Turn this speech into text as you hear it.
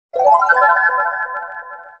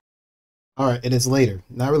Alright, it is later.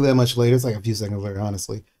 Not really that much later. It's like a few seconds later,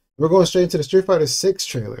 honestly. We're going straight into the Street Fighter 6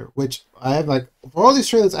 trailer, which I have like, for all these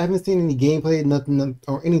trailers, I haven't seen any gameplay, nothing,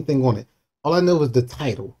 or anything on it. All I know is the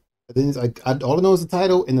title. All I know is the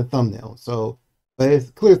title and the thumbnail. So, but it's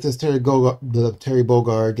clear it's this the Terry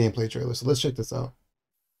Bogard gameplay trailer. So let's check this out.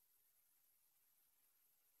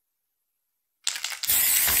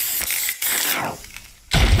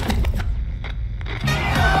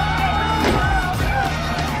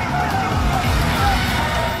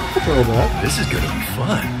 This is gonna be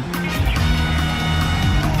fun.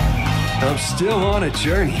 I'm still on a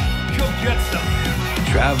journey. Go get some.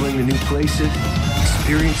 Traveling to new places,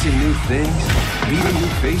 experiencing new things, meeting new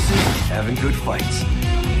faces, having good fights.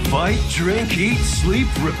 Fight, drink, eat, sleep,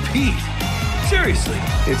 repeat. Seriously,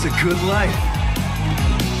 it's a good life.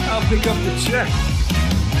 I'll pick up the check.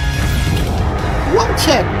 What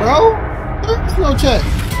check, bro? There's no check.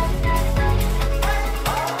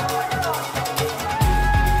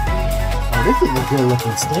 This is a good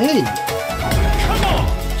looking stage. Come on,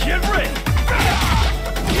 get ready.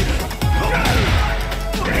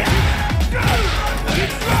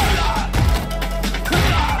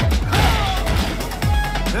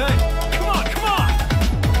 Hey, come on, come on.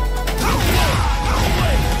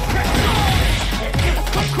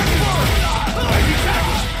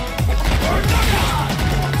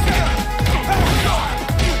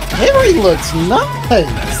 Harry looks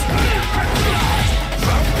nice.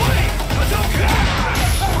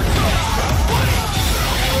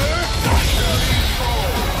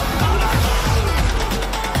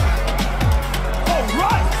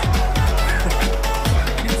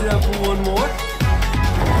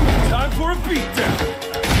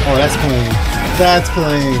 Oh, that's clean. That's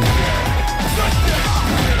clean.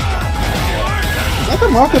 Is that the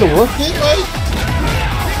mark of the work kit, right?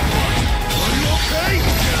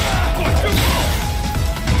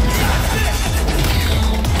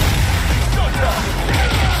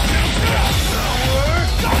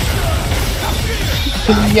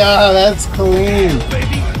 Yeah, that's clean.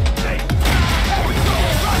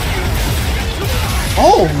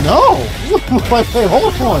 Oh no! Wait,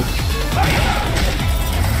 hold on.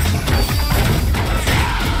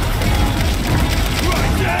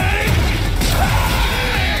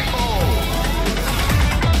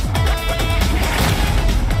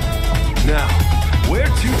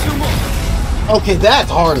 Okay, that's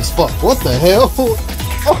hard as fuck. What the hell?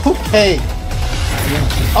 Okay.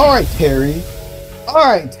 Alright, Terry.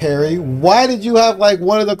 Alright, Terry. Why did you have like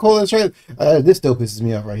one of the coolest trailers? This still pisses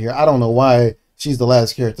me off right here. I don't know why she's the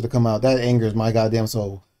last character to come out. That angers my goddamn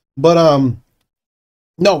soul. But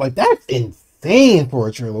no, like that's insane for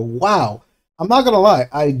a trailer. Wow. I'm not gonna lie.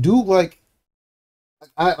 I do like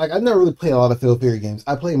I never really played a lot of Phil Fury games.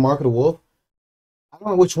 I played Mark of the Wolf. I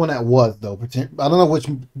don't know which one that was though. I don't know which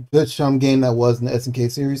game that was in the SNK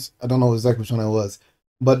series. I don't know exactly which one that was,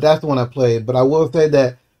 but that's the one I played. But I will say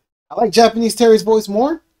that I like Japanese Terry's voice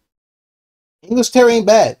more. English Terry ain't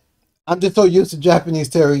bad. I'm just so used to Japanese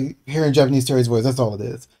Terry, hearing Japanese Terry's voice. That's all it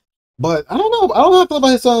is. But I don't know. I don't know how I feel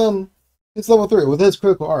about his level 3 with his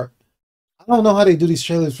critical art. I don't know how they do these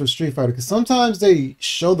trailers for Street Fighter, because sometimes they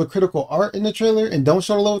show the critical art in the trailer and don't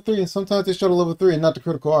show the level 3, and sometimes they show the level 3 and not the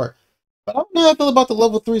critical art. But I don't know how I feel about the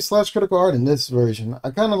level 3 / critical art in this version. I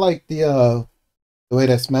kind of like the way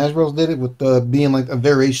that Smash Bros did it, with being like a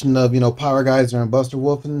variation of, you know, Power Geyser and Buster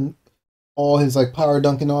Wolf and all his like power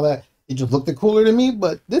dunk and all that. It just looked cooler to me,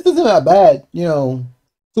 but this isn't that bad, you know.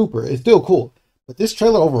 Super, it's still cool. But this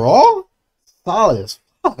trailer overall, solid as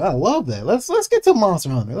fuck. I love that. Let's get to Monster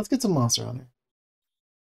Hunter. Let's get to Monster Hunter.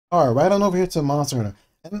 All right, right on over here to Monster Hunter.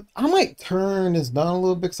 And I might turn this down a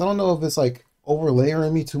little bit, because I don't know if it's like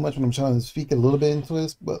overlaying me too much when I'm trying to speak a little bit into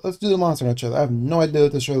this, but let's do the Monster Hunter trailer. I have no idea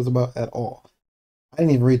what this trailer is about at all. I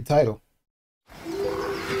didn't even read the title.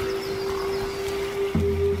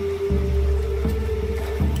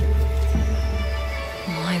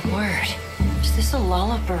 My word. Is this a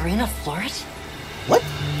Lala Barina Scarlet? What?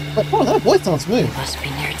 Oh, that voice sounds familiar. Must be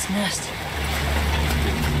near its nest.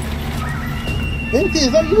 Bennett,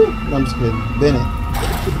 is that you? No, I'm just kidding. Bennett.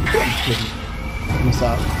 I'm just kidding. I'm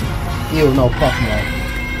sorry. Ew, no, fuck no.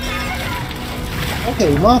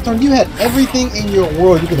 Okay, Monster, you had everything in your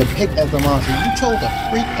world you could have picked as a monster. You chose a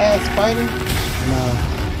freak-ass spider? Nah.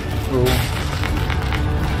 Cool.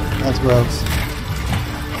 That's gross.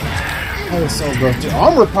 That is so gross. Your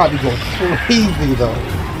armor probably go crazy, though.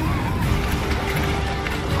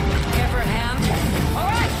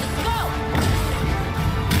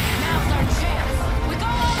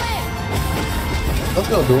 Let's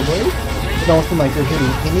go, dual blade. It don't seem like you're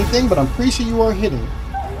hitting anything, but I'm pretty sure you are hitting.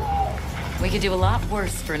 We could do a lot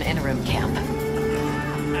worse for an interim camp.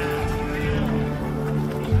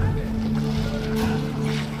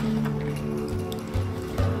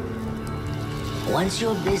 Once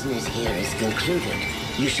your business here is concluded,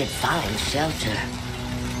 you should find shelter.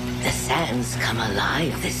 The sands come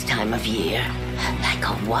alive this time of year, like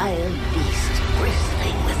a wild beast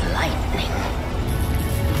bristling with lightning.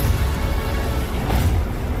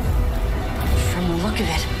 From the look of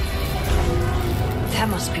it, that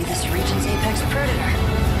must be this region's apex predator.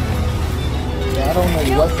 Yeah, I don't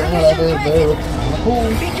know what the hell that is, but it looks kind of cool.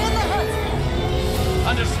 Begin the hunt!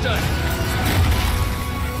 Understood.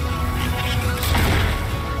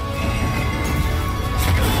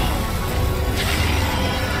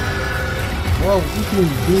 Well, you can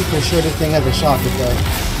be for sure this thing has a shock attack.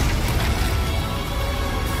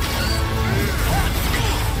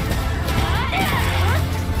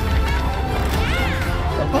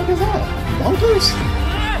 What the fuck is that? Bunkers?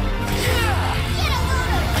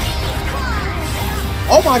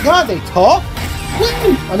 Oh my god, they talk? What?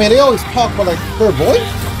 I mean, they always talk by like their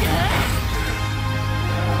voice?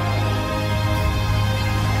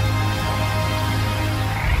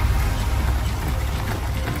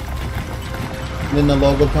 And then the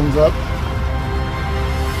logo comes up.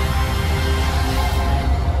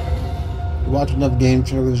 You watch enough game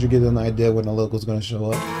trailers, you get an idea when the logo's going to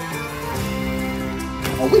show up.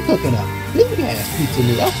 Oh, we cooking up big ass pizza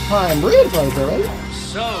meat. That's prime ribs right there, right?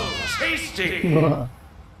 So tasty.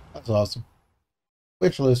 That's awesome.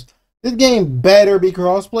 Wish list. This game better be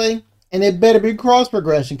crossplay, and it better be cross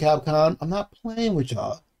progression, Capcom. I'm not playing with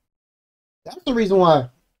y'all. That's the reason why.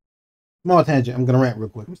 Small tangent. I'm gonna rant real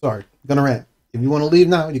quick. I'm sorry. I'm gonna rant. If you want to leave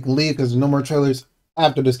now, you can leave because there's no more trailers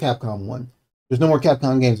after this Capcom one. There's no more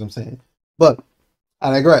Capcom games, I'm saying. But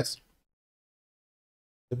I digress.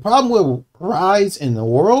 The problem with Rise in the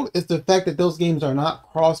world is the fact that those games are not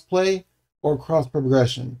cross-play or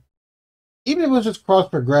cross-progression. Even if it was just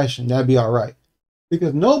cross-progression, that'd be alright.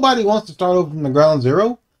 Because nobody wants to start over from the ground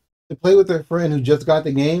zero to play with their friend who just got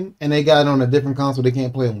the game and they got it on a different console they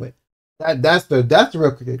can't play them with. That's the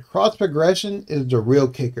real kicker. Cross progression is the real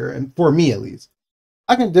kicker, and for me at least,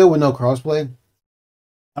 I can deal with no crossplay.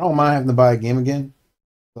 I don't mind having to buy a game again.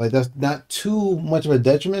 Like that's not too much of a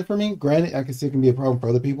detriment for me. Granted, I can see it can be a problem for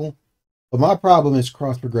other people, but my problem is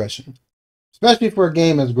cross progression, especially for a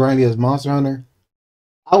game as grindy as Monster Hunter.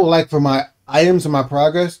 I would like for my items and my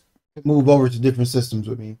progress to move over to different systems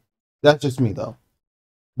with me. That's just me though.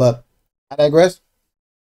 But I digress.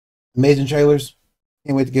 Amazing trailers.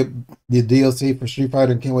 Can't wait to get the DLC for Street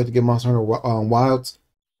Fighter and can't wait to get Monster Hunter Wilds.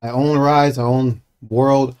 I own Rise, I own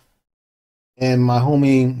World, and my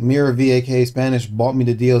homie Mira VAK Spanish bought me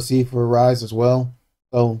the DLC for Rise as well.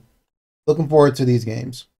 So, looking forward to these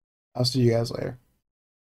games. I'll see you guys later.